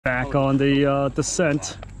Back on the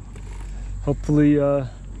Dissent. Hopefully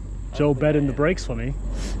Joe bet in the brakes for me.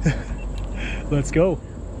 Let's go.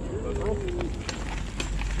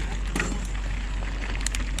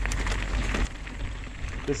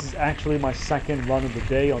 This is actually my second run of the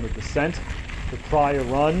day on the Dissent. The prior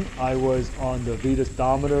run I was on the Vitus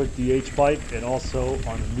Dominator DH bike and also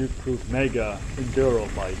on a Nukeproof Mega Enduro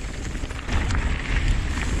bike.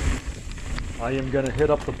 I am gonna hit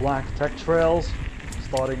up the black tech trails,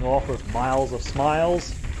 starting off with Miles of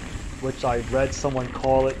Smiles, which I read someone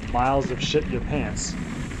call it Miles of Shit Your Pants.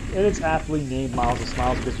 And it's aptly named Miles of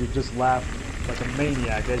Smiles because you just laugh like a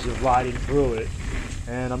maniac as you're riding through it.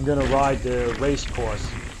 And I'm gonna ride the race course,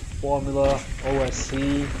 Formula,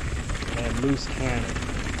 OSC, and Loose Cannon.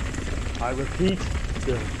 I repeat,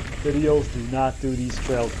 the videos do not do these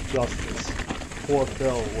trails justice. Poor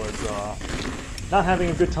Phil was not having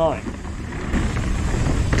a good time.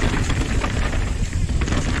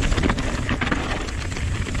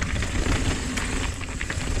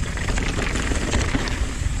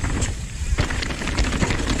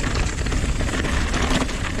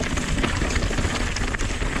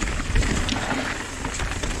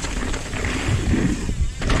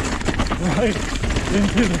 Right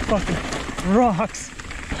into the fucking rocks.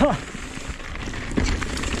 Huh.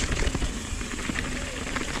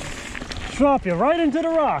 Drop you right into the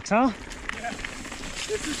rocks, huh? Yeah.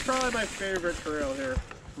 This is probably my favorite trail here,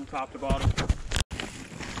 from top to bottom.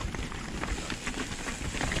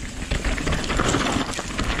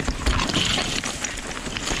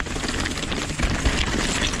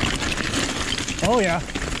 Oh yeah.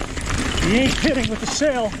 He ain't kidding with the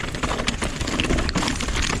shale.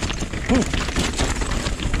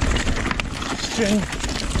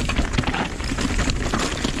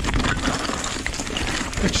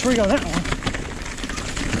 Good tree on that one.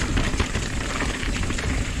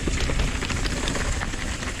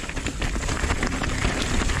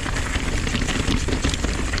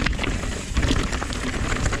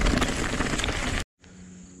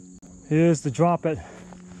 Here's the drop at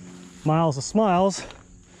Miles of Smiles.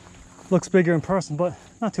 Looks bigger in person, but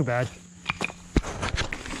not too bad.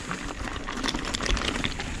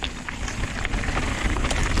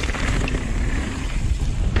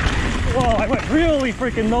 Whoa, I went really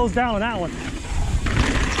freaking nose down on that one.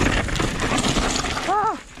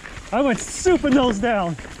 Ah, I went super nose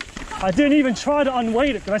down. I didn't even try to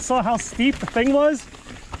unweight it because I saw how steep the thing was.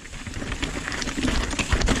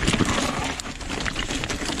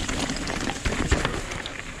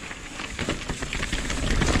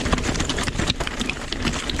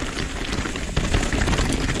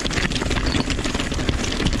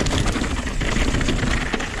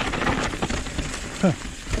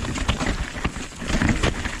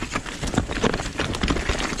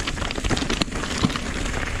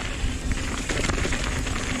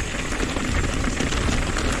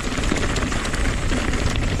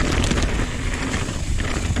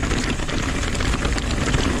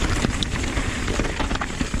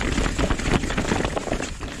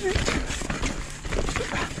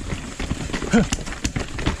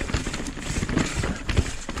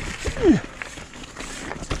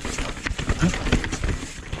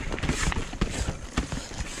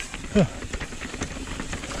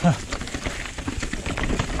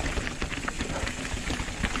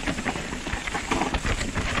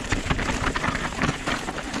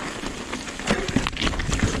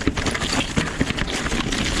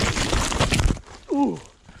 Ooh,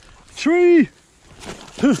 tree!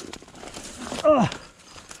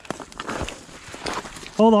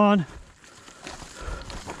 Hold on.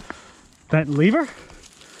 That lever?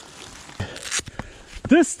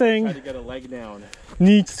 This thing Try to get a leg down.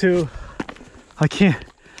 Needs to. I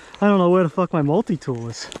don't know where the fuck my multi-tool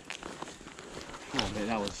is. Oh man,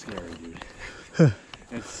 that was scary, dude.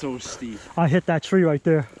 It's so steep. I hit that tree right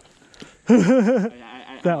there.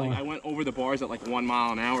 I went over the bars at like 1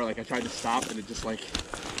 mile an hour. Like I tried to stop and it just like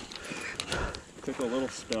took a little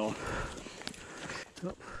spill.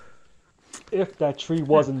 If that tree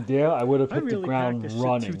wasn't there, I would have hit the ground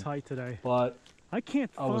running. Too tight today. But I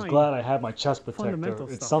was glad I had my chest protector.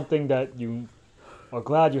 It's something that you are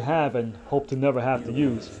glad you have and hope to never have to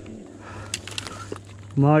use.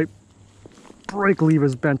 My brake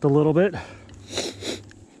lever's bent a little bit.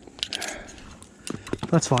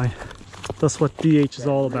 That's fine. That's what DH is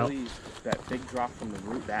all about. That big drop from the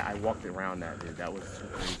root, that I walked around that, dude. That was so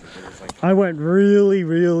crazy. It was like, I went really,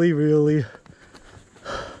 really, really.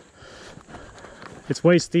 It's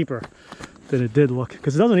way steeper than it did look,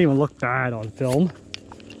 because it doesn't even look bad on film.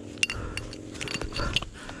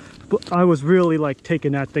 But I was really like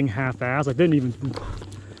taking that thing half-ass. I didn't even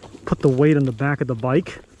put the weight on the back of the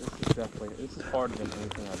bike. This This is harder than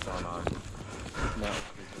anything I've done on. No.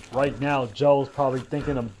 Right now, Joe's probably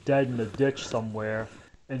thinking I'm dead in a ditch somewhere.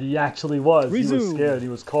 And he actually was. Resume. He was scared. He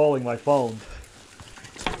was calling my phone.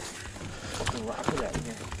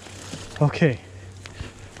 Okay.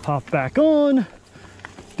 Hop back on.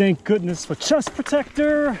 Thank goodness for chest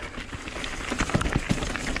protector.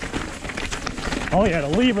 Oh yeah, the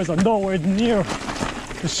levers are nowhere near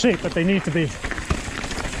the shape that they need to be.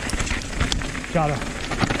 Gotta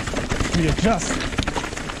readjust.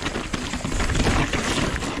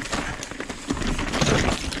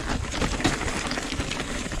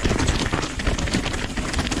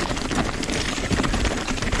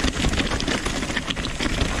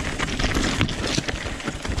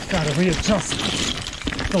 Gotta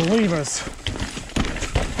readjust the levers.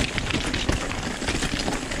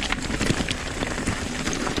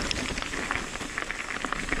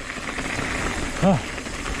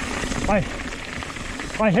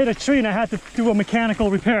 I hit a tree and I had to do a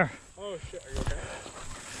mechanical repair. Oh shit, are you okay?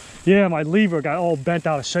 Yeah, my lever got all bent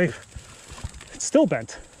out of shape. It's still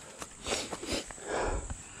bent.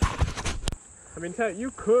 I mean, Ted,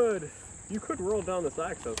 you could roll down this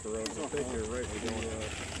access road and take your right.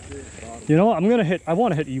 You know what? I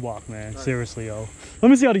want to hit Ewok, man. Nice. Seriously, yo. Let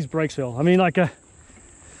me see how these brakes feel. I mean, like,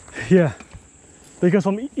 yeah. Because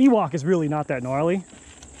from Ewok is really not that gnarly.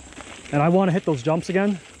 And I want to hit those jumps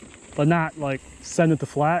again, but not like send it to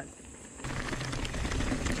flat.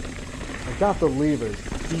 I got the levers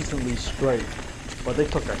decently straight, but they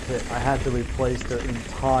took a hit. I had to replace their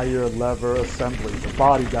entire lever assembly. The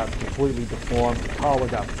body got completely deformed, the collar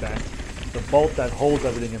got bent, the bolt that holds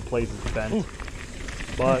everything in place is bent. Ooh.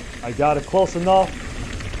 But I got it close enough,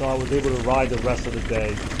 so I was able to ride the rest of the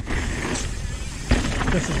day.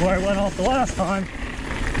 This is where I went off the last time.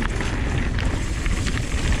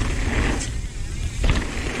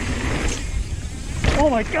 Oh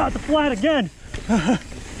my God, the flat again!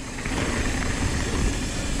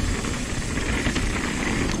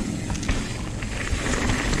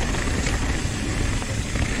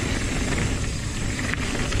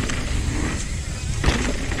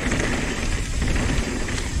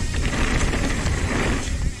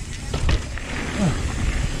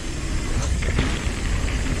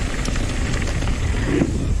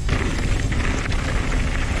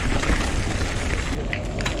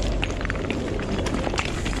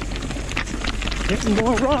 Getting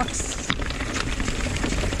more rocks.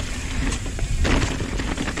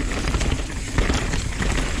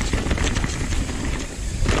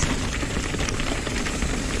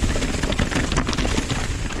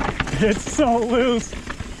 It's so loose.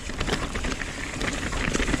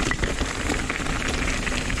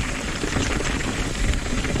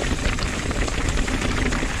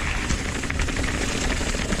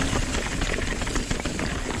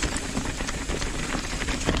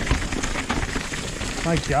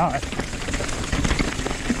 My God.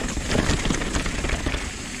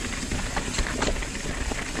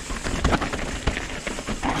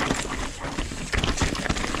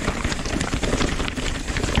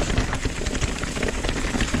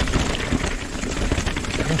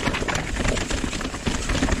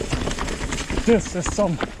 This is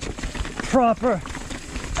some proper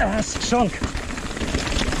ass chunk.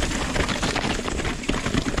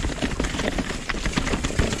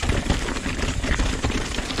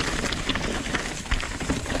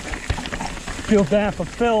 Feel bad for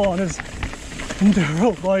Phil on his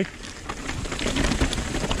enduro bike.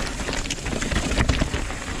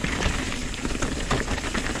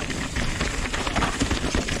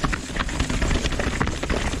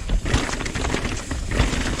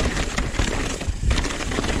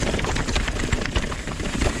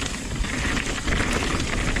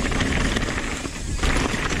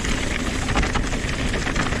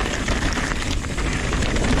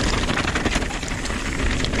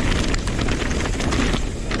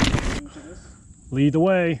 Lead the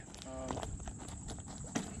way.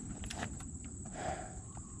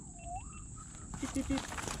 Beep, beep, beep.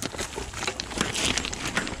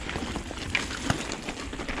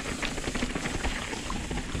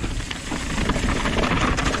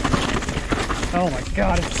 Oh my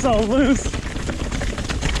God, it's so loose.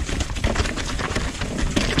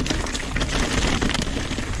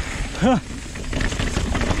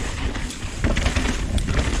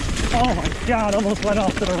 Oh my God, almost went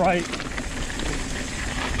off to the right.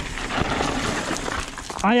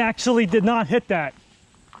 I actually did not hit that.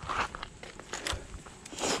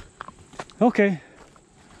 Okay.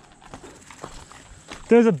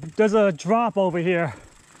 There's a drop over here.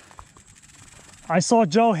 I saw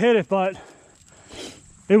Joe hit it, but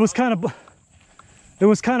it was kind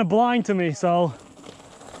of blind to me, so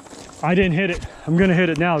I didn't hit it. I'm gonna hit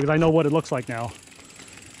it now because I know what it looks like now.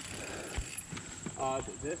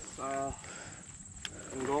 This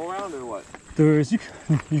can go around or what? There's, you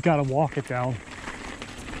gotta walk it down.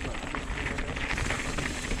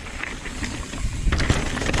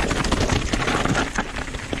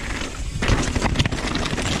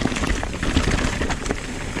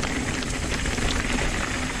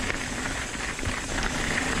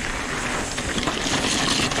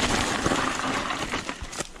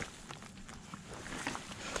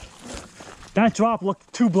 That drop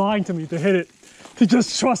looked too blind to me to hit it, to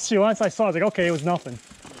just trust you. Once I saw it, I was like, okay, it was nothing.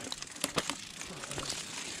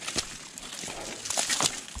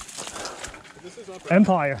 This is up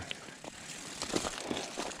Empire.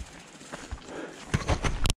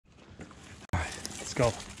 All right, let's go.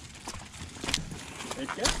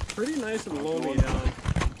 It gets pretty nice and loamy down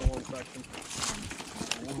the one section.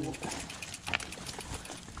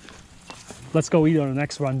 Let's go eat on the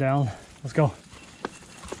next run down. Let's go.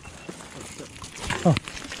 Oh,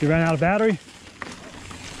 you ran out of battery?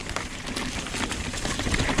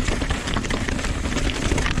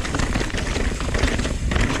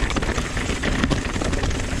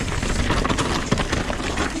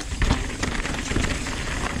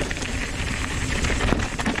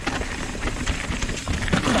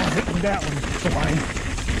 Not hitting that one, fine.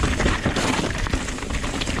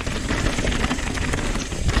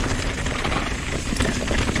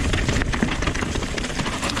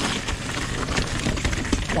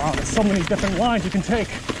 Wow, there's so many different lines you can take.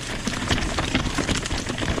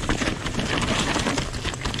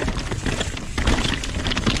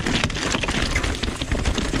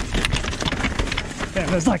 Damn,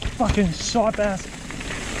 there's like fucking sharp ass.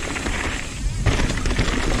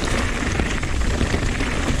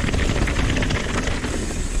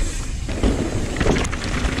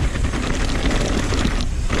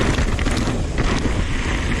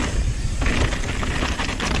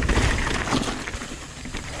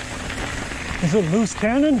 Is it loose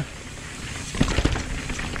cannon?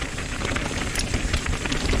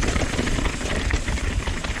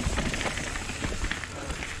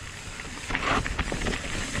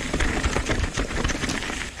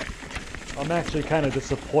 I'm actually kind of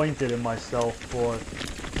disappointed in myself for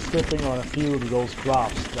skipping on a few of those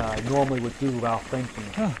drops that I normally would do without thinking.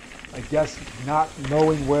 I guess not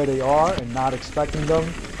knowing where they are and not expecting them,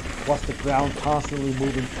 plus the ground constantly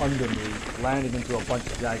moving under me, landing into a bunch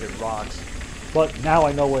of jagged rocks. But now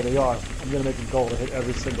I know where they are. I'm going to make a goal to hit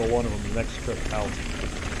every single one of them the next trip out.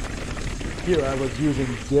 Here I was using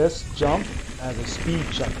this jump as a speed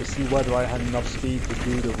check to see whether I had enough speed to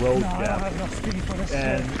do the road No, I don't gap. have enough speed for this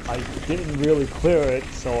And shit. I didn't really clear it,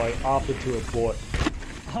 so I opted to abort.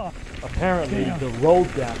 Apparently, Damn. the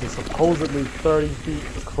road gap is supposedly 30 feet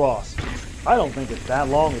across. I don't think it's that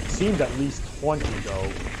long. It seemed at least 20 though.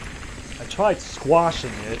 I tried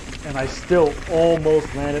squashing it, and I still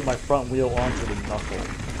almost landed my front wheel onto the knuckle.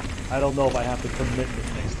 I don't know if I have to commit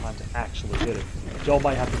this next time to actually hit it. Joe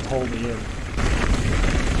might have to pull me in.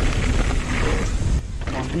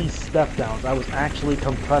 On these step downs, I was actually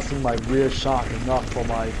compressing my rear shock enough for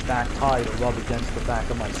my back tire to rub against the back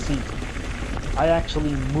of my seat. I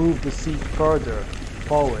actually moved the seat further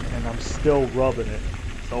forward, and I'm still rubbing it.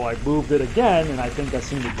 So I moved it again, and I think that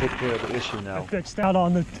seemed to take care of the issue now. I bitched out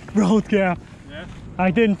on the road gap. Yeah, I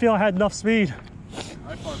didn't feel I had enough speed.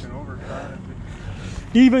 I fucking overshot it.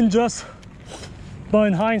 Even just, but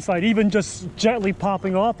in hindsight, even just gently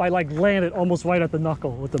popping off, I like landed almost right at the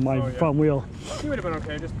knuckle with my Oh, yeah. front wheel. You would have been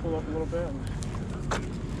okay, just pull up a little bit.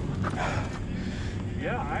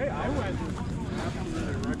 Yeah, I went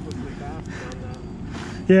absolutely recklessly fast on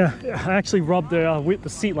that. Yeah, I actually rubbed the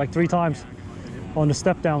seat like 3 times on the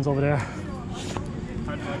step downs over there.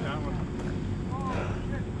 How'd you like that one?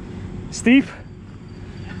 Steep?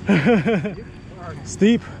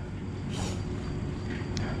 Steep.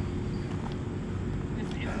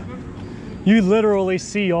 You literally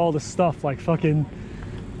see all the stuff like fucking.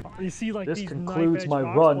 You see like This these concludes knife-edge my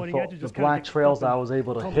rocks run pointing for at you, the just kinda black get trails fucking I was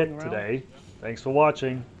able to tumbling hit around. today. Thanks for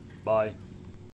watching. Bye.